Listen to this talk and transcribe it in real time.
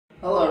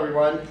Hello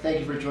everyone, thank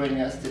you for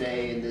joining us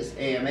today in this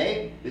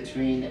AMA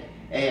between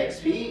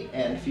AXP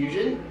and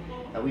Fusion.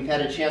 We've had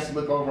a chance to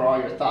look over all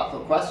your thoughtful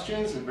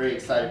questions. I'm very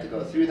excited to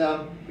go through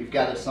them. We've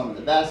gathered some of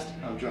the best.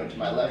 I'm joined to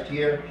my left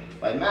here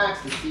by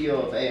Max, the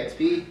CEO of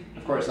AXP.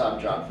 Of course,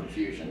 I'm John from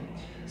Fusion.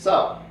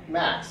 So,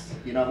 Max,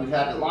 we've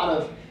had a lot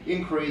of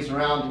inquiries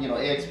around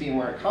AXP and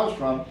where it comes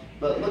from,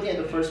 but looking at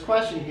the first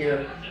question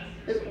here,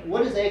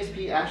 what is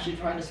AXP actually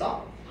trying to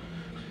solve?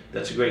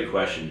 That's a great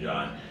question,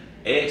 John.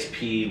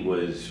 AXP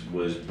was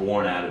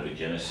born out of a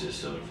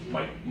genesis of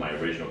my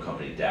original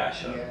company,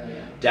 Dash Hub.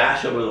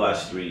 Dash Hub over the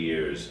last 3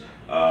 years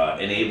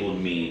enabled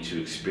me to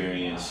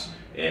experience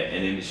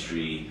an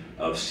industry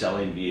of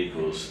selling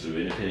vehicles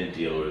through independent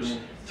dealers,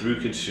 through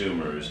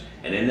consumers,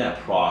 and in that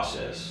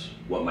process,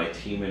 what my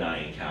team and I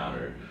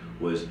encountered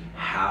was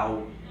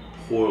how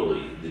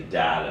poorly the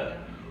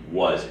data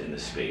was in the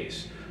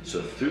space.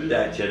 So through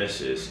that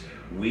genesis,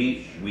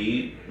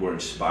 we were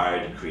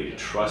inspired to create a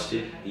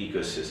trusted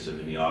ecosystem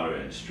in the auto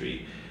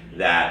industry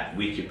that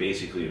we could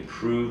basically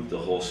improve the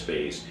whole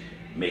space,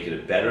 make it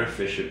a better,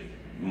 efficient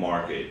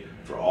market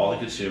for all the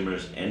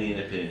consumers and the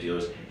independent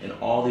dealers and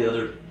all the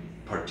other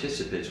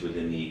participants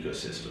within the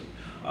ecosystem.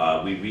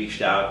 We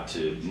reached out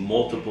to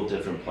multiple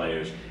different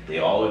players. They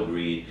all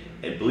agreed,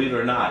 and believe it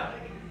or not,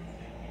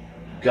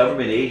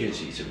 government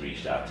agencies have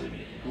reached out to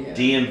me.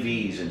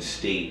 DMVs and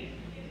state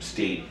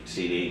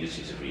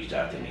agencies have reached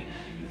out to me.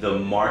 The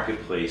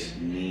marketplace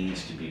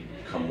needs to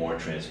become more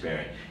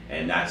transparent,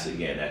 and that's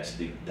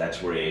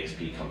where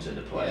AXP comes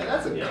into play. Yeah,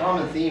 that's a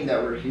common theme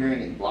that we're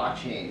hearing in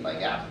blockchain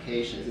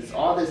applications. It's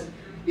all this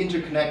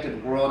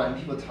interconnected world, and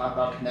people talk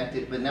about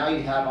connected, but now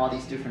you have all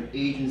these different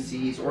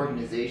agencies,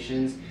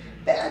 organizations,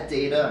 bad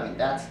data. I mean,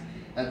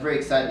 I'm very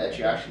excited that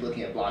you're actually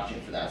looking at blockchain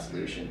for that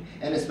solution,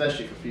 and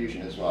especially for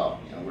Fusion as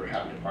well. We're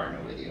happy to partner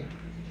with you.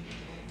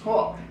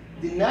 Cool.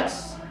 The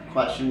next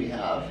question we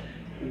have.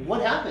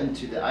 What happened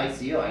to the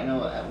ICO? I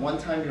know at one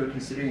time you were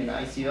considering an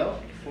ICO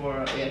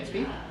for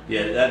AXP.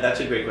 Yeah, that's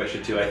a great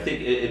question too. I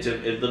think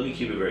let me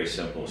keep it very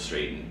simple,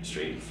 straight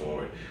and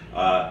forward.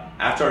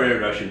 After our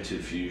introduction to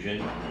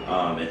Fusion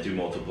and through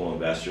multiple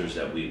investors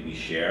that we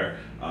share,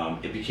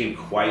 it became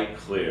quite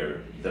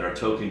clear that our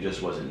token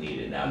just wasn't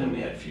needed now that we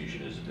had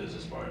Fusion as a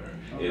business partner.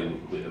 Okay.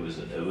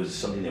 It was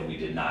something that we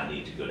did not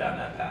need to go down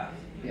that path.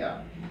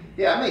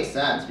 Yeah, it makes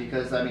sense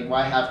because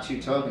why have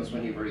two tokens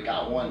when you've already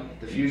got one,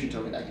 the Fusion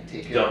token that can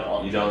take care of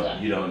all the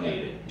transactions? You don't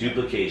need it.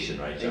 Duplication,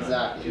 right, John?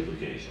 Exactly.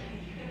 Duplication.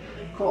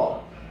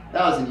 Cool.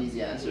 That was an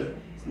easy answer.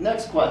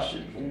 Next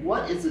question.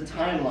 What is the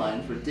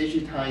timeline for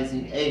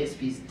digitizing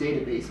AXP's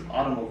database of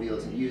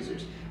automobiles and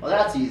users? Well,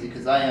 that's easy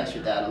because I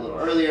answered that a little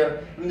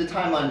earlier. The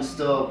timeline is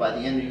still by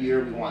the end of the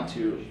year we want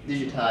to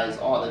digitize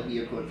all the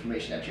vehicle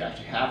information that you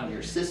actually have in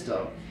your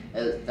system.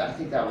 I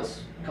think that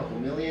was a couple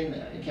million.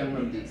 I can't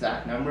remember the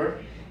exact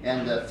number.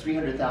 And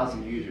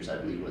 300,000 users, I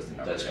believe, was the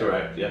number. That's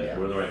correct. Yeah,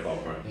 we're in the right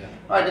ballpark. Yeah.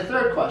 All right, the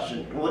third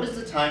question. What is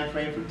the time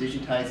frame for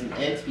digitizing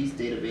AXP's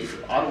database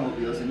of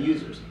automobiles and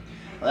users?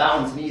 Well, that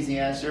one's an easy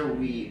answer.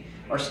 We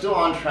are still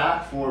on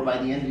track for, by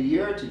the end of the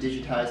year, to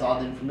digitize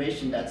all the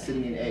information that's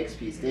sitting in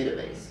AXP's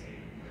database.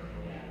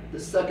 The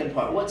second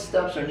part, what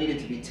steps are needed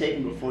to be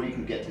taken before you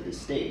can get to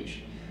this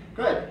stage?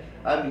 Good.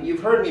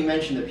 You've heard me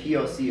mention the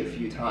POC a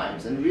few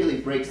times, and it really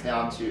breaks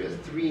down to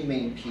three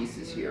main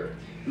pieces here.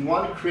 We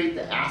want to create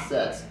the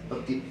assets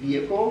of the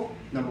vehicle,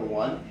 number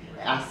one,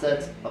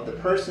 assets of the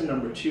person,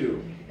 number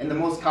two, and the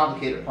most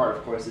complicated part,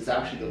 of course, is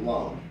actually the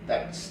loan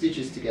that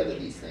stitches together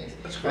these things.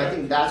 That's correct. I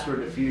think that's where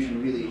the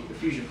Fusion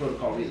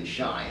protocol really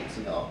shines,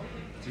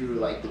 through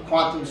the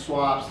quantum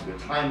swaps, through the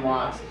time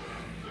locks.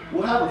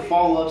 We'll have a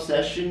follow-up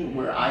session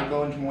where I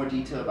go into more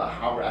detail about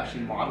how we're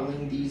actually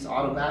modeling these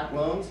auto-backed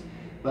loans,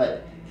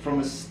 but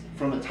from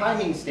a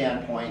timing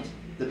standpoint,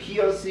 the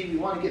POC, we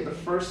want to get the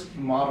first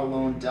model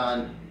loan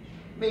done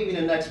maybe in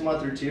the next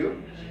month or two,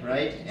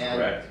 right? And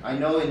correct. I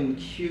know in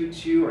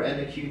Q2 or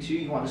end of Q2,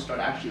 you want to start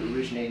actually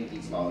originating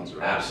these loans,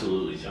 right?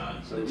 Absolutely,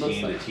 John. So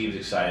the team's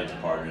excited, the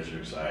partners are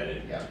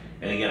excited. Yeah.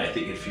 And again, I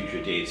think in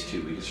future dates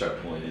too, we can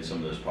start pulling in some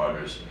of those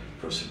partners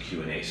for some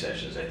Q&A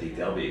sessions. I think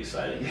they'll be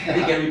excited. Yeah. I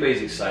think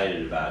everybody's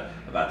excited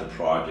about the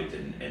project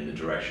and the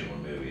direction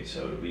we're moving.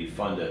 So it'll be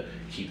fun to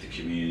keep the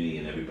community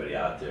and everybody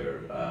out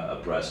there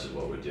abreast of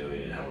what we're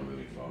doing and how we're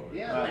moving forward.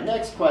 Yeah. All right,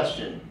 next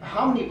question.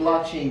 How many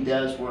blockchain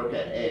devs work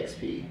at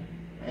AXP?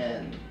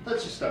 And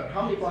let's just start.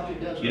 How many blockchain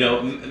devs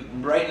work?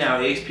 Right now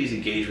AXP is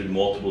engaged with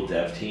multiple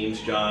dev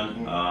teams,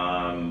 John.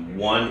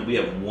 We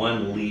have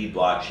one lead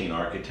blockchain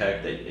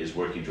architect that is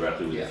working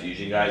directly with the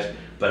Fusion guys,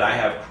 but I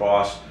have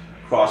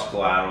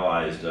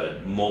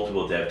cross-collateralized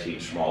multiple dev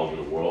teams from all over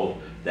the world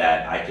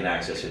that I can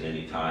access at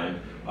any time.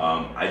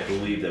 I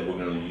believe that we're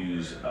going to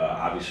use,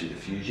 obviously, the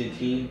Fusion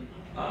team,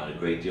 a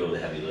great deal of the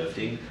heavy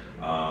lifting.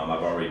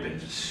 I've already been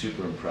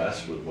super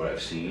impressed with what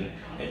I've seen,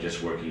 and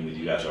just working with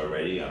you guys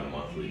already on a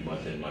month in,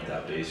 month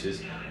out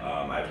basis.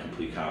 I have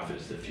complete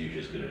confidence that Fusion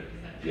is going to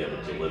be able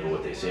to deliver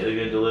what they say they're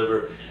going to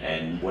deliver,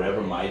 and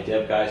whatever my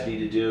dev guys need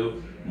to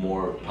do,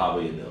 more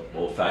probably in the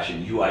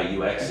old-fashioned UI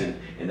UX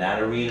in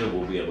that arena,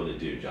 we'll be able to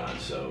do, John.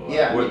 So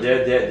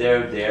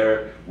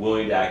they're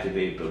willing to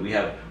activate, but we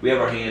have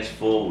our hands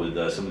full with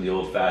some of the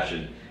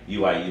old-fashioned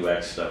UI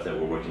UX stuff that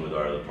we're working with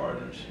our other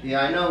partners.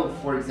 Yeah, I know,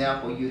 for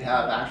example, you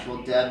have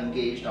actual dev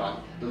engaged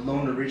on the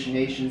loan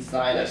origination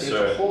side. Yes, There's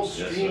sir. a whole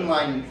Yes,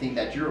 streamlining thing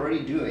that you're already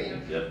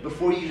doing Yep.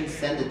 before you even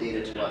send the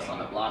data to us on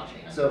the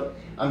blockchain. So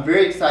I'm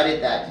very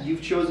excited that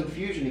you've chosen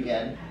Fusion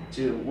again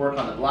to work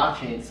on the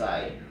blockchain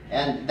side.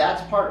 And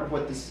that's part of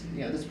what this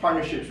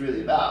partnership is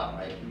really about,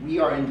 right? We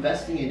are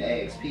investing in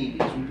AXP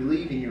because we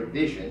believe in your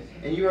vision,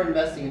 and you are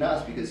investing in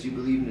us because you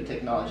believe in the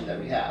technology that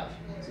we have.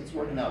 So it's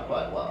working out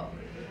quite well.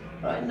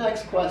 All right,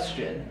 next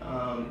question.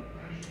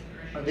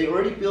 Are they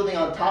already building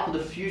on top of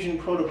the Fusion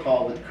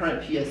protocol with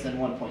current PSN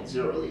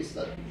 1.0 release?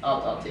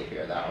 I'll take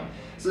care of that one.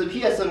 So the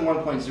PSN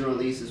 1.0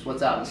 release is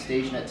what's out in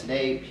StageNet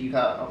today.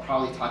 I'll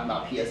probably talk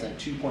about PSN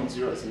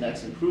 2.0 as the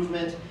next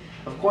improvement.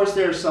 Of course,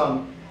 there are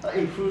some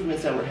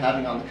improvements that we're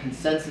having on the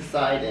consensus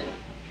side,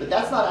 but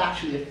that's not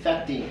actually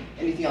affecting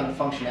anything on the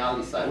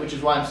functionality side, which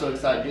is why I'm so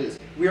excited to do this.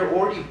 We are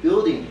already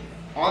building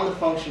on the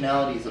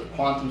functionalities of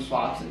quantum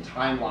swaps and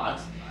time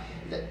locks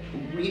that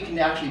we can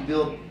actually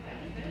build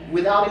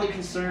without any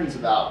concerns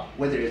about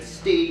whether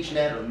it's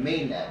StageNet or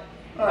mainnet.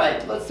 All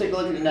right, let's take a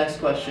look at the next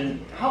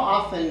question. How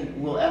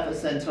often will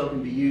FSN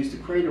token be used to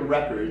create a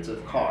records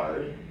of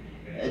card?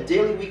 A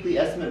daily, weekly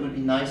estimate would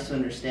be nice to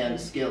understand the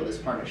scale of this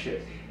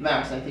partnership.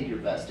 Max, I think you're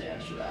best to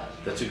answer that.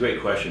 That's a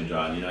great question,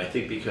 John. I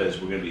think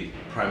because we're going to be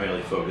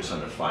primarily focused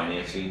on the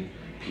financing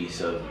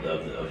piece of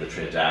the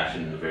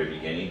transaction in the very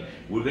beginning,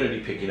 we're going to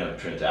be picking up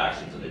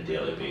transactions on a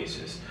daily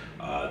basis.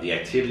 The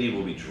activity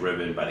will be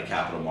driven by the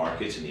capital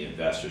markets and the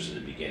investors in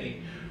the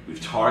beginning.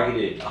 We've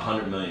targeted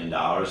 $100 million in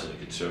a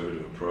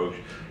conservative approach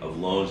of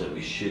loans that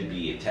we should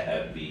be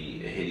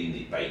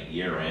hitting by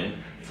year end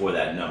for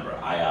that number.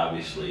 I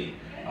obviously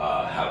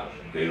have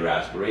greater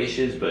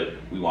aspirations, but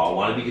we all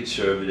want to be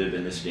conservative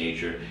in this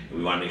nature, and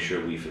we want to make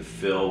sure we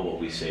fulfill what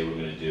we say we're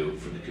going to do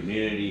for the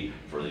community,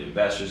 for the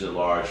investors at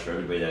large, for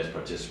everybody that's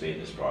participating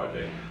in this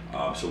project.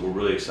 So we're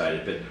really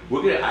excited. But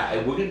we're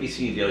going to be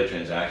seeing daily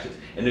transactions,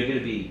 and they're going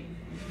to be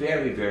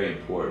very, very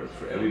important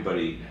for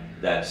everybody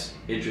that's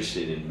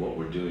interested in what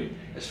we're doing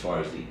as far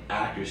as the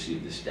accuracy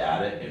of this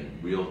data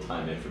and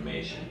real-time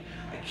information.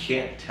 I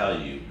can't tell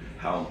you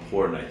how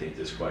important I think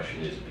this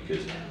question is,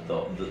 because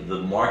the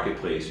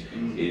marketplace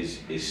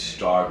is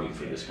starving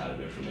for this kind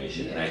of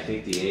information. And I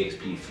think the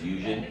AXP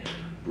Fusion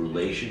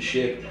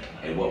relationship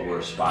and what we're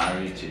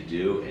aspiring to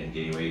do and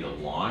getting ready to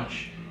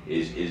launch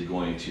is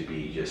going to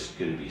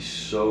be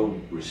so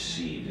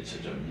received in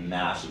such a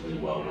massively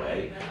well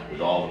way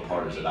with all the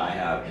partners that I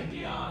have and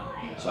beyond.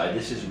 So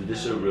this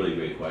is a really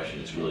great question.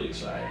 It's really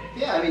exciting.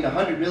 Yeah, I mean,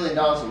 $100 million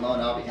alone,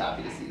 I'll be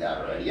happy to see that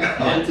already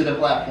onto the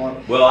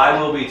platform. Well, I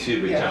will be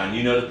too, but John,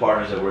 you know the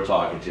partners that we're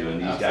talking to,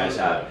 and these guys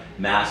have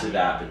massive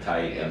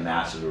appetite and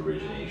massive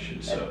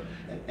origination. So,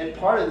 and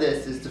part of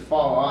this is to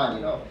follow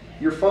on.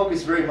 You're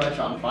focused very much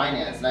on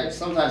finance, and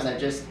sometimes I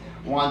just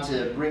want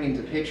to bring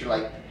into picture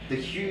like the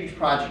huge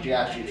project you're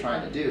actually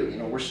trying to do.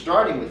 We're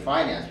starting with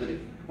finance, but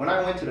when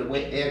I went to the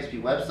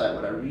AXP website,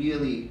 what I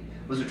really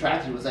was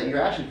attracted to was that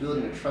you're actually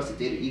building a trusted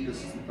data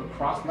ecosystem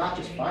across not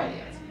just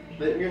finance,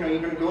 but you're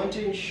going to go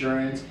into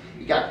insurance.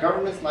 You got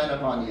governments lined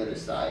up on the other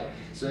side.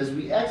 So as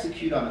we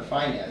execute on the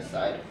finance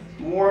side,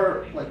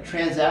 more like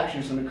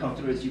transactions are going to come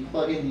through as you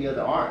plug in the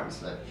other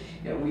arms.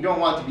 We don't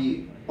want to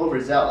be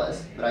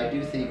overzealous, but I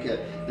do think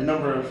the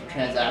number of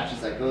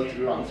transactions that go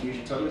through on the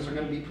Fusion tokens are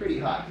going to be pretty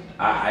high.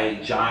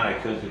 John, I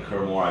couldn't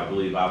concur more. I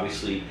believe,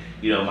 obviously,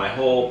 my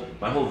whole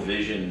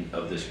vision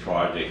of this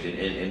project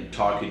and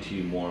talking to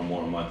you more and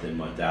more month in,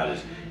 month out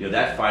is,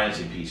 that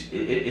financing piece.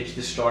 It's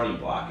the starting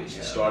block. It's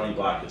the starting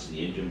block. It's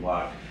the engine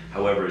block.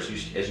 However, as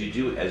you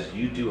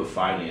do a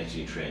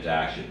financing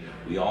transaction,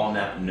 we all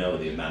now know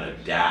the amount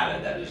of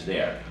data that is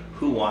there.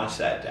 Who wants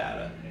that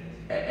data?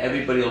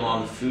 Everybody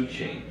along the food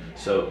chain.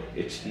 So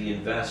it's the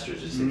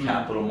investors, it's the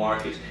capital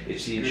markets,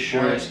 it's the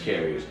insurance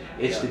carriers,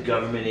 it's the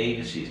government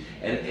agencies,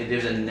 and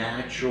there's a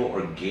natural,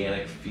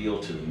 organic feel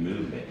to the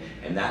movement.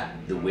 And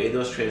the way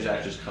those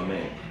transactions come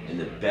in, and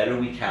the better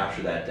we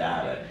capture that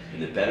data,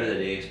 and the better that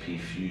AXP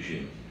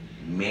Fusion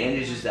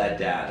manages that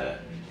data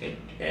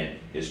and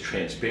is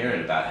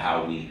transparent about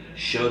how we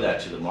show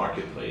that to the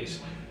marketplace,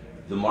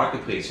 the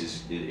marketplace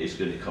is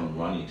going to come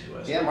running to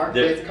us. Yeah,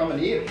 marketplace is coming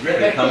to you.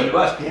 They're coming to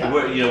us. Yeah.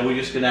 We're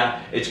just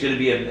gonna. It's going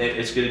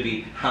to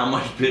be how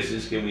much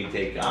business can we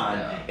take on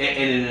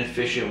in an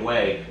efficient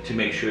way to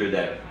make sure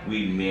that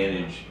we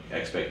manage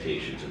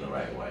expectations in the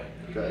right way.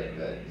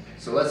 Good.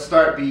 So let's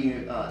start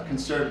being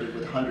conservative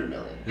with 100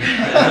 million.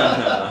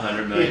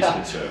 100 million is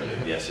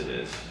conservative. Yes, it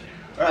is.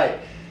 All right.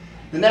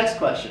 The next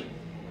question.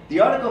 The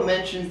article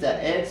mentions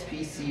that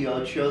AXP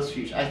CEO chose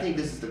Fusion. I think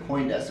this is the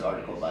CoinDesk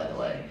article, by the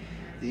way.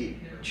 They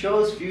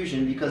chose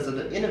Fusion because of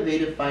the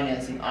innovative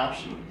financing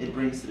option it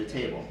brings to the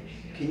table.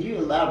 Can you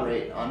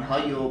elaborate on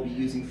how you'll be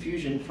using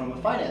Fusion from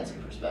a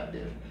financing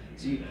perspective?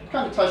 So you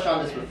kind of touched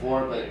on this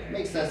before, but it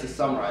makes sense to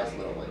summarize a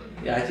little bit.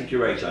 Yeah, I think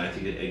you're right, John. I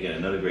think, again,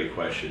 another great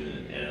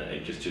question,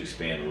 and just to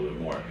expand a little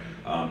bit more.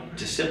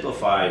 To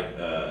simplify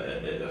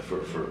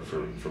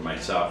for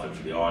myself and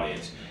for the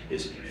audience,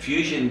 is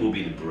Fusion will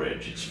be the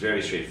bridge. It's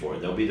very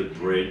straightforward. They'll be the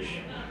bridge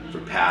for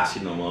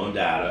passing the loan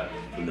data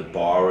from the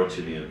borrower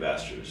to the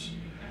investors.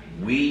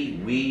 We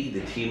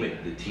the team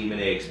at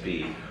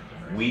AXP,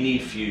 we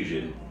need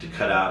Fusion to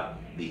cut out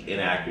the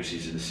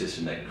inaccuracies in the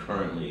system that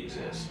currently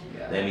exists.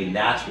 Yeah. I mean,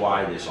 that's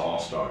why this all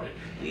started.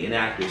 The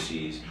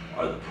inaccuracies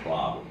are the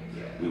problem.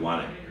 Yeah. We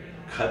want to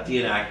cut the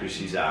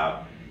inaccuracies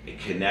out and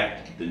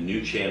connect the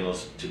new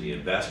channels to the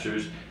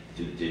investors,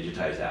 to the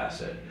digitized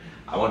asset.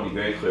 I want to be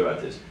very clear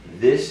about this.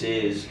 This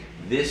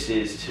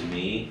is to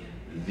me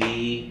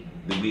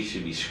we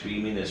should be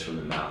screaming this from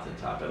the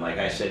mountaintop. And like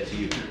I said to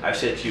you, I've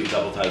said to you a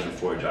couple times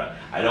before, John,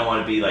 I don't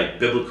want to be like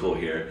biblical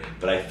here,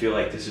 but I feel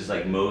like this is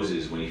like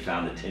Moses when he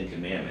found the 10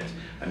 Commandments.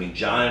 I mean,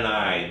 John and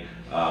I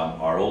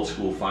are old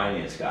school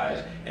finance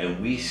guys,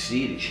 and we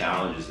see the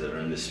challenges that are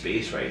in this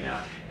space right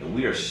now, and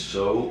we are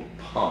so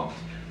pumped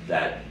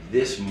that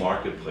this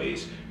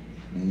marketplace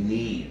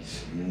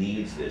needs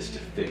this to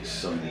fix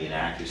some of the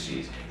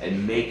inaccuracies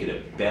and make it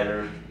a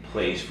better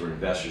place for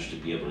investors to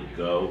be able to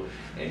go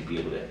and be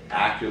able to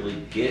accurately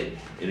get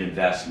an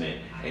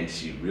investment and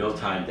see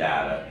real-time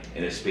data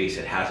in a space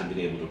that hasn't been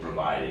able to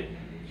provide it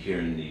here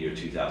in the year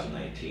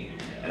 2019.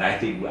 And I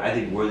think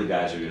we're the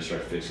guys who are going to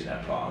start fixing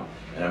that problem.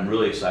 And I'm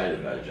really excited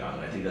about it, John.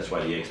 I think that's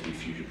why the AXP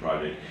Fusion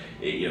project,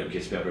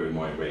 gets me up every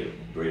morning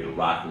ready to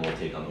rock and roll,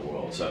 take on the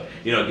world. So,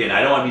 again,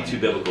 I don't want to be too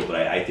biblical, but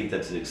I think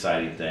that's an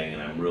exciting thing,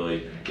 and I'm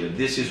really,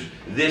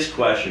 this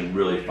question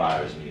really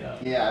fires me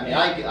up. Yeah, I mean,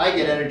 I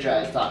get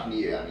energized talking to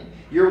you. I mean,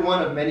 you're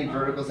one of many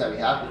verticals that we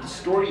have, but the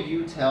story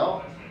you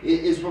tell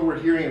is what we're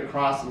hearing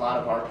across a lot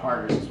of our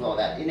partners as well.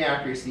 That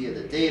inaccuracy of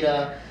the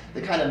data,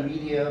 the kind of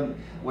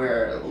medium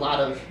where a lot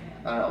of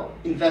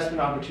investment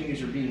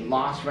opportunities are being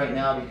lost right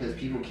now because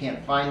people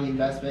can't find the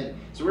investment.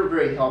 So we're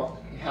very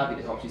happy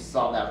to help you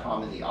solve that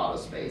problem in the auto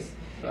space.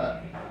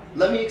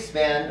 Let me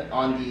expand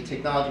on the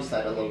technology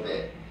side a little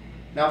bit.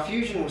 Now,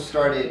 Fusion was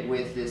started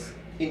with this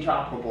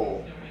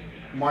interoperable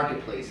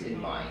marketplace in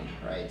mind,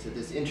 right? So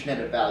this Internet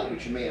of Value,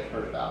 which you may have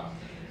heard about.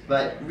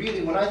 But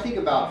really, when I think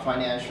about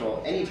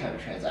financial, any type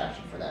of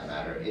transaction for that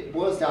matter, it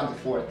boils down to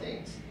four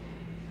things.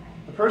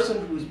 The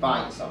person who's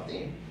buying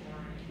something,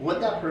 what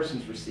that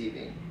person's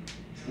receiving,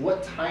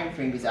 what time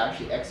frame he's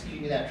actually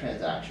executing that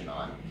transaction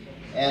on,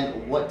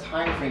 and what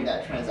time frame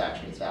that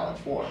transaction is valid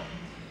for.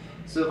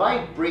 So if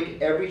I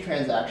break every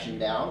transaction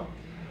down,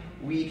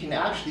 we can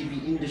actually be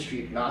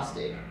industry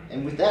agnostic.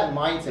 And with that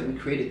mindset, we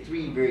created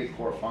three very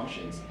core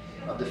functions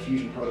of the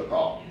Fusion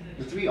protocol.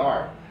 The three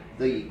are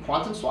the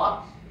quantum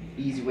swap,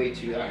 easy way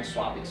to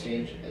swap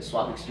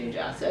exchange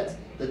assets,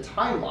 the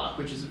time lock,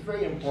 which is a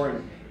very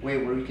important way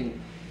where we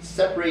can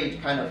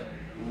separate kind of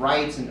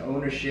rights and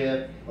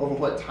ownership over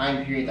what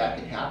time period that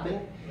can happen,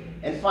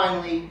 and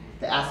finally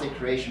the asset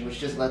creation, which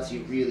just lets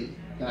you really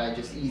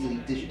just easily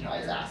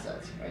digitize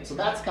assets, right? So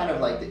that's kind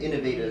of like the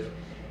innovative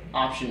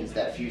options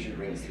that Fusion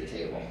brings to the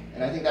table.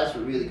 And I think that's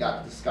what really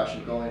got the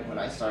discussion going when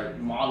I started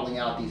modeling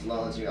out these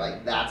loans. And you're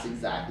like, that's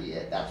exactly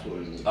it. That's what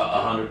we need to do.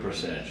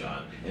 100%,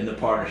 John. And the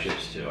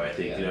partnerships too. I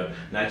think,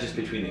 not just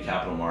between the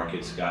capital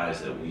markets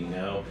guys that we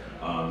know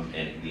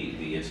and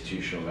the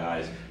institutional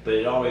guys, but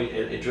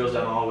it drills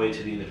down all the way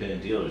to the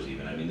independent dealers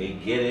even. I mean, they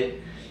get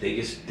it.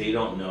 They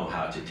don't know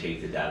how to take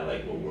the data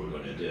like what we're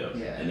going to do.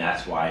 Yeah. And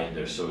that's why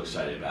they're so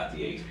excited about the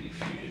AXP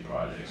Fusion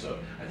project. So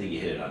I think you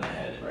hit it on the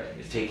head. Right.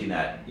 It's taking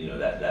that,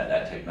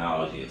 that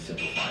technology and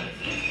simplifying it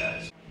for these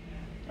guys.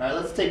 All right,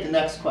 let's take the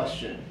next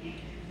question.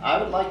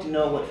 I would like to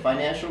know what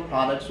financial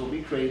products will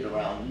be created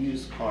around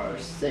used car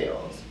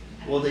sales.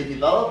 Will they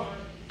develop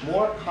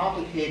more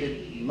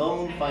complicated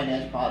loan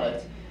finance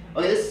products?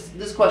 Okay,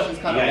 this question is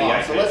kind of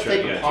long, so let's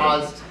take a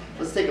pause.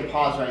 Let's take a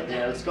pause right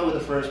there. Let's go with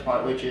the first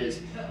part, which is,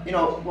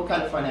 what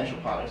kind of financial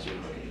products are you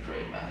looking to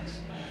create, Max?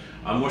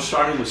 We're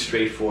starting with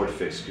straightforward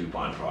fixed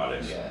coupon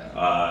products.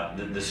 Yeah.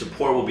 The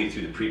support will be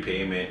through the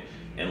prepayment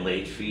and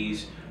late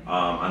fees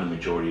on the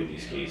majority of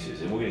these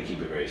cases, and we're going to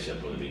keep it very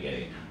simple in the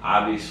beginning.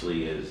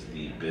 Obviously, as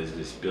the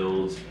business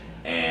builds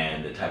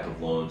and the type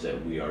of loans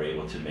that we are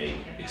able to make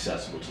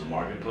accessible to the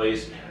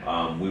marketplace,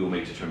 we will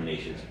make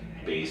determinations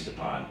based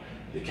upon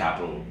the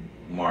capital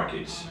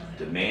markets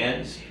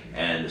demands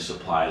and the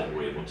supply that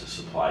we're able to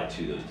supply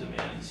to those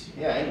demands.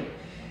 Yeah, and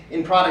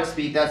in product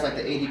speak, that's like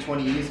the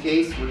 80-20 use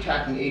case. We're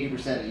tackling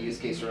 80% of the use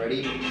case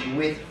already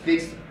with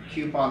fixed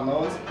coupon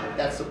loans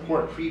that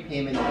support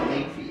prepayment and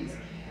late fees.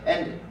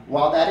 And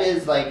while that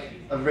is like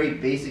a very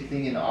basic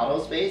thing in the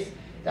auto space,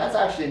 that's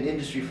actually an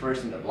industry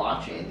first in the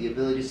blockchain. The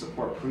ability to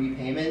support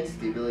prepayments,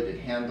 the ability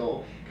to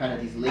handle kind of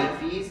these late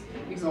fees,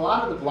 because a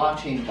lot of the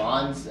blockchain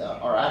bonds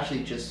are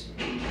actually just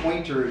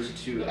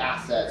pointers to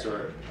assets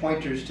or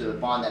pointers to the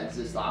bond that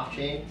exists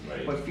off-chain.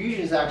 Right. What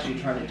Fusion is actually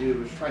trying to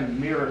do is trying to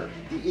mirror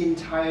the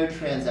entire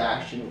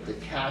transaction with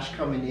the cash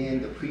coming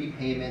in, the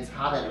prepayments,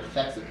 how that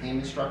affects the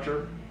payment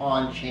structure,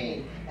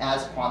 on-chain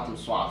as quantum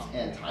swaps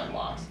and time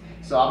locks.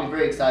 So I'll be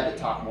very excited to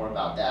talk more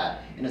about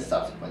that in a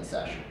subsequent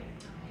session.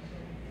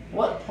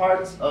 What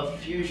parts of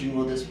Fusion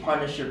will this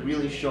partnership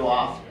really show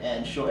off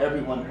and show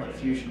everyone what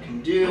Fusion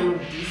can do?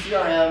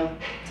 DCRM,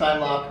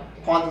 time lock,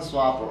 quantum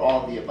swap, or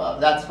all of the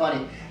above? That's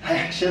funny. I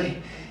actually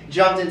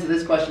jumped into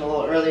this question a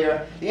little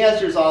earlier. The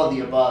answer is all of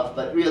the above,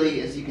 but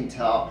really, as you can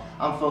tell,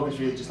 I'm focused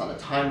really just on the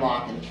time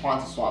lock and the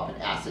quantum swap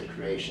and asset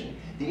creation.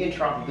 The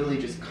interoperability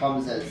just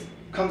comes as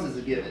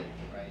a given.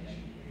 Right?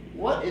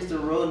 What is the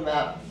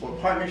roadmap for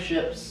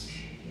partnerships?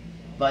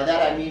 By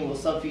that I mean, will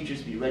some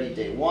features be ready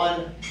day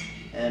one,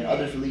 and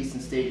others released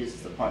in stages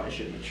as the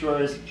partnership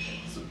matures?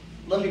 So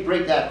let me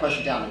break that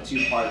question down in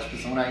two parts,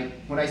 because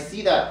when I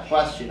see that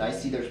question, I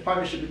see there's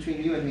partnership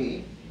between you and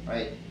me,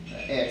 right?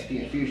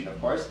 AXP and Fusion, of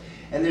course,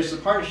 and there's the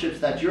partnerships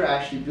that you're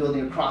actually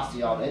building across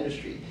the auto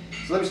industry.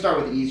 So let me start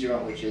with the easier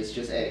one, which is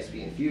just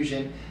AXP and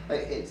Fusion.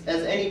 As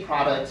any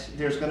product,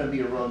 there's going to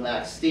be a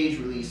roadmap, stage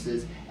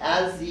releases.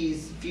 As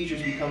these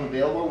features become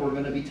available, we're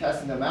going to be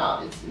testing them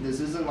out. This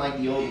isn't like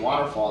the old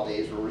waterfall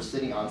days where we're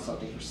sitting on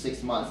something for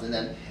 6 months and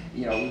then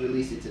we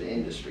release it to the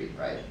industry,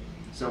 right?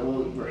 So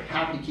we're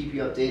happy to keep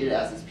you updated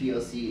as this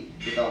POC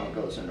development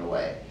goes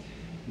underway.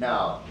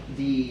 Now,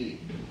 the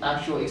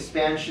actual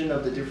expansion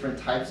of the different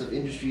types of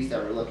industries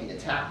that we're looking to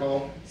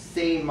tackle,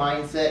 same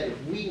mindset.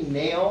 If we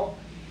nail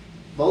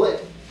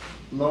bullet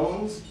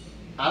loans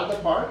out of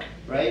the park,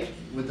 right,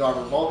 with our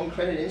revolving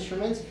credit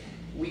instruments,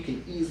 we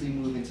can easily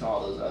move into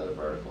all those other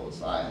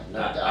verticals. I have no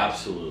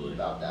doubt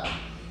about that.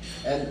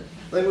 And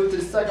let me move to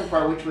the second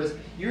part, which was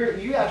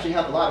you actually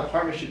have a lot of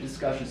partnership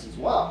discussions as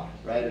well,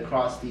 right,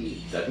 across the.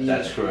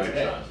 That's correct,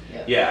 John.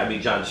 Yeah, I mean,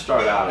 John, to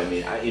start out, I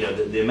mean,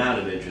 the amount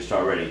of interest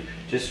already,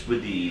 just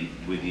with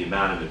the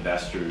amount of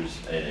investors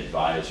and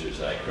advisors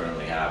that I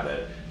currently have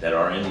that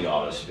are in the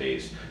auto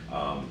space,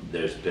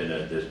 there's been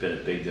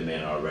a big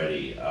demand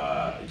already,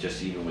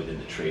 just even within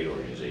the trade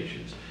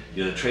organizations.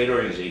 The trade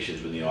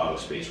organizations within the auto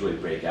space really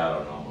break out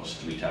on almost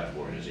 3 types of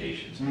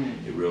organizations.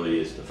 It really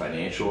is the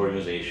financial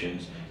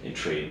organizations and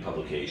trade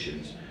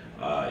publications.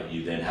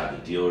 You then have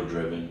the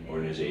dealer-driven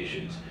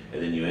organizations,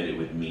 and then you end it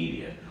with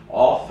media.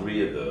 All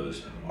 3 of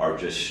those are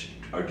just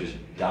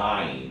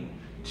dying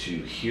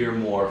to hear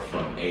more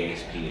from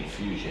AXP and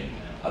Fusion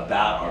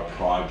about our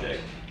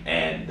project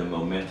and the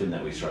momentum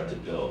that we start to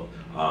build.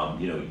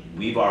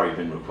 We've already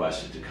been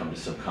requested to come to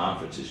some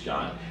conferences,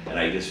 John, and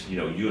I just,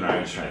 you and I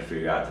are just trying to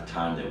figure out the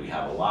time that we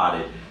have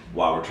allotted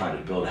while we're trying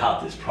to build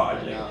out this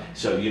project.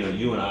 So,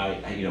 you and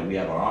I, we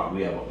have our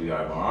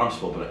arms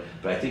full,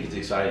 but I think it's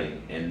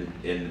exciting, and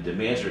the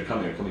demands that are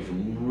coming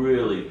from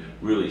really,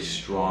 really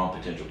strong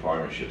potential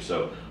partnerships.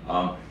 So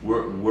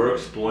we're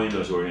exploring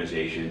those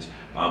organizations.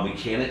 We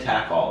can't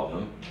attack all of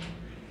them,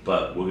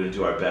 but we're going to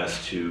do our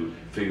best to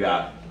figure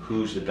out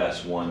who's the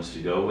best ones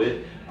to go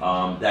with,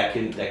 that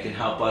can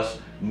help us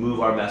move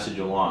our message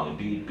along and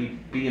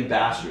be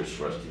ambassadors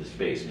for us to the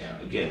space.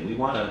 Again, we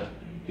want to,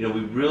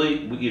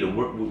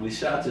 we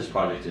set out this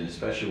project, and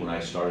especially when I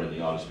started in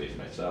the auto space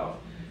myself,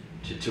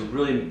 to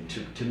really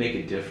make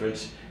a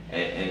difference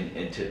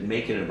and to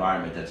make an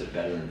environment that's a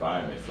better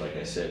environment for, like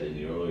I said in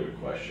the earlier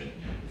question,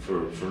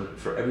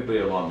 for everybody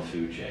along the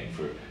food chain,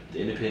 for the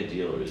independent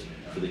dealers,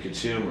 for the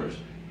consumers,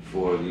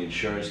 for the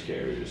insurance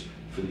carriers,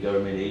 for the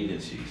government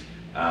agencies.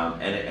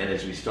 And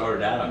as we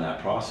started out on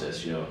that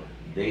process,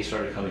 they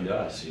started coming to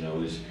us. It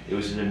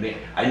was an amazing.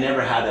 I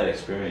never had that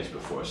experience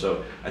before.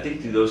 So I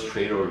think through those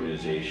trade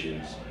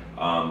organizations,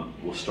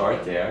 we'll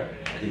start there.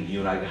 I think you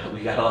and I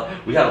we got a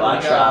lot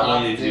of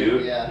traveling to do.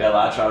 We got a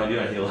lot of traveling to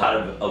do. I think a lot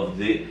of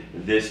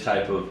this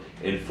type of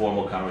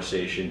informal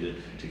conversation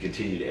to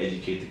continue to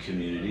educate the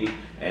community,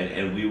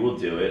 and we will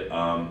do it.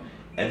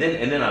 And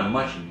then on a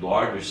much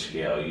larger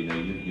scale,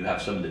 you have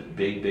some of the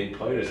big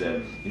players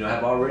that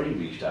have already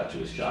reached out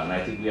to us, John. And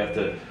I think we have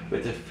to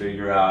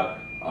figure out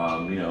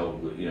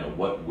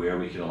where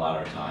we can allot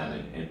our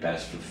time and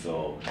best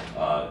fulfill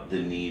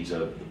the needs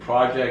of the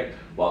project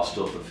while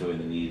still fulfilling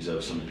the needs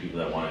of some of the people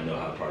that want to know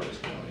how the project's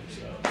going.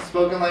 So.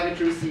 Spoken like a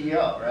true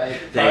CEO, right?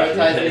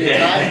 Prioritizing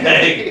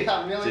your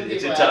time.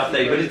 It's a tough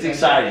thing, but it's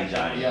exciting,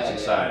 John. It's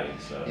exciting.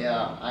 So.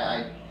 Yeah,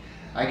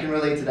 I can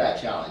relate to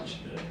that challenge.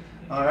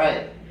 All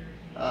right.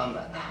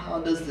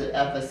 How does the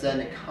FSN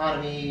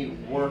economy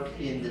work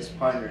in this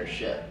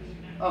partnership?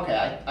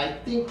 Okay, I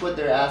think what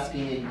they're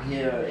asking in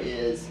here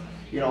is,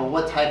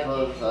 what type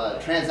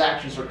of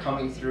transactions are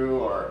coming through,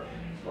 or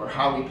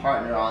how we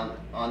partner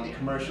on the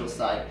commercial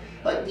side.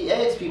 Like the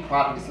AXP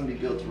product is going to be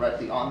built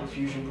directly on the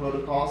Fusion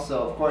protocol, so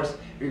of course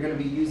you're going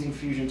to be using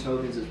Fusion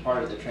tokens as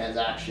part of the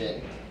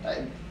transaction.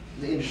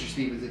 The industry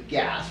speak with the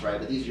gas, right?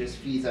 But these are just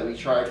fees that we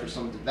charge for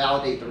someone to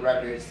validate the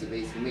records, to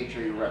basically make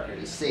sure your record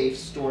is safe,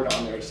 stored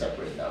on their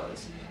separate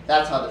nodes.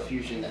 That's how the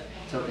Fusion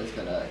token is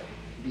going to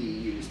be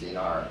used in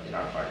our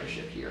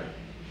partnership here.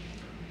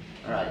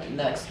 All right,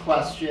 next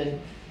question.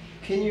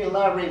 Can you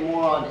elaborate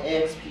more on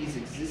AXP's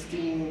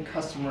existing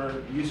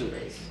customer user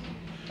base?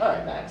 All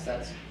right, Max,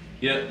 that's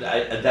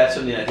That's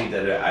something I think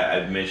that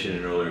I've mentioned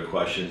in earlier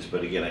questions,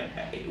 but again,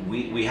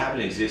 we have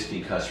an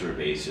existing customer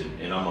base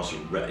and almost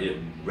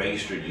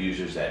registered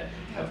users that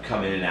have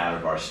come in and out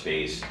of our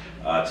space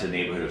to the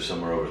neighborhood of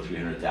somewhere over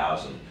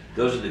 300,000.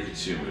 Those are the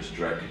consumers,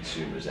 direct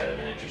consumers that have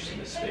an interest in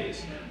this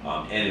space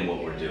and in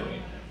what we're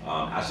doing.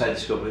 Outside the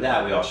scope of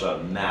that, we also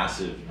have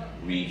massive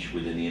reach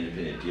within the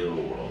independent dealer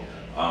world.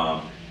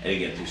 And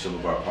again, through some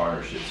of our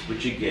partnerships,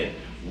 which again,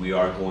 we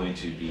are going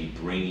to be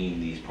bringing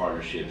these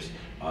partnerships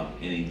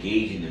and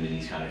engaging them in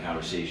these kind of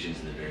conversations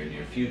in the very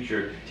near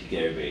future to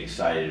get everybody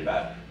excited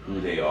about who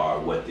they are,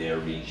 what their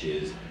reach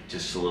is, to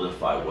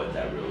solidify what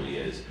that really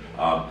is.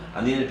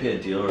 On the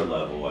independent dealer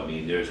level, I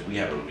mean, we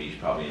have a reach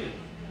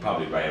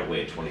probably right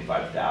away at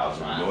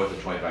 25,000, wow. North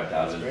of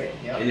 25,000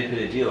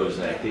 independent dealers,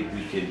 and I think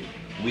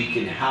we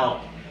can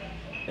help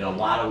in a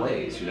lot of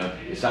ways.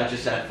 It's not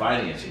just that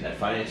financing. That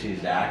financing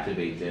is to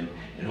activate them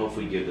and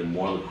hopefully give them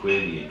more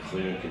liquidity and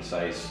clear and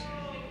concise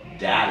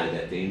data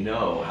that they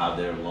know how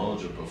their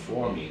loans are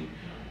performing,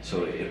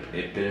 so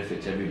it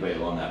benefits everybody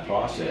along that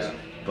process.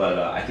 But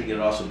I think it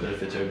also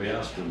benefits everybody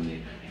else.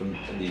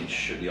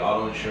 The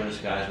auto insurance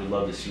guys would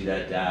love to see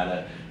that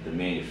data. The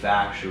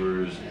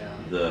manufacturers,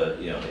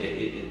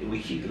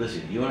 we keep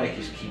listen. You and I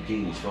just keep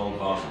getting these phone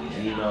calls and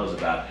these emails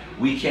about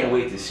we can't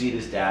wait to see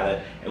this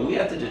data, and we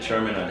have to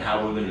determine on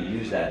how we're going to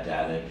use that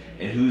data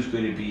and who's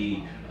going to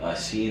be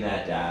seeing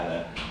that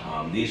data.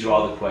 These are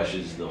all the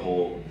questions.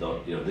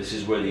 This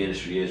is where the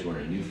industry is. We're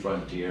in a new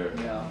frontier,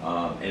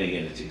 and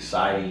again, it's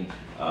exciting.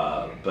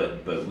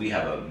 But we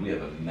have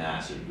a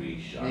massive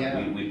reach.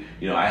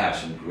 I have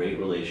some great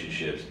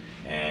relationships,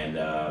 and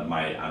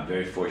I'm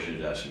very fortunate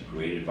to have some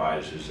great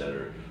advisors that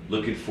are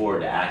looking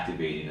forward to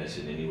activating us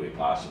in any way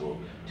possible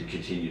to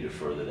continue to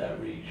further that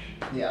reach.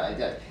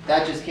 Yeah,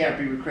 that just can't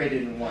be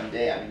recreated in one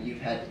day. I mean,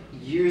 you've had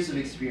years of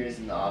experience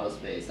in the auto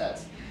space.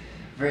 That's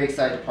very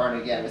excited to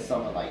partner again with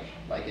someone like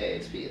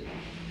AXP.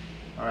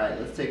 All right,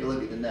 let's take a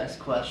look at the next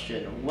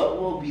question. What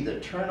will be the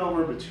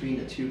turnover between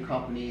the two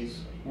companies?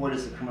 What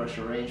is the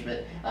commercial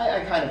arrangement?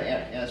 I kind of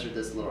answered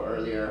this a little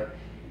earlier,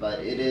 but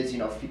it is,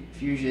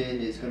 Fusion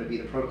is going to be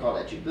the protocol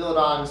that you build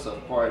on, so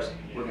of course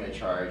we're going to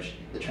charge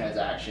the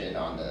transaction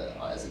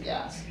as a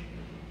gas.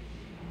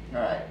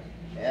 All right,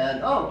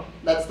 and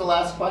that's the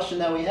last question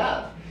that we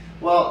have.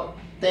 Well,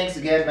 thanks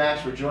again,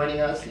 Max, for joining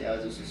us.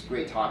 This was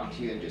great talking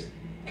to you and just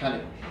kind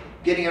of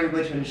getting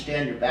everybody to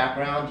understand your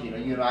background. You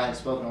and I have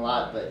spoken a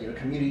lot, but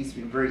community's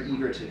been very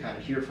eager to kind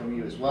of hear from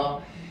you as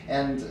well.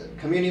 And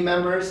community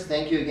members,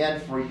 thank you again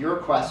for your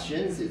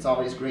questions. It's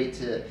always great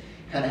to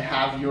kind of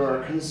have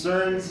your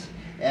concerns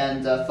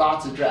and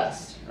thoughts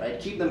addressed. Right?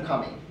 Keep them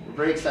coming. We're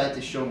very excited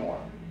to show more.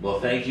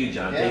 Well, thank you,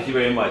 John. Thank you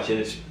very much. And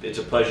it's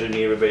a pleasure to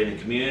meet everybody in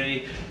the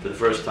community for the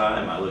first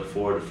time. I look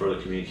forward to further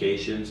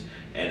communications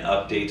and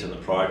updates on the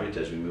project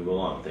as we move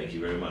along. Thank you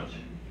very much.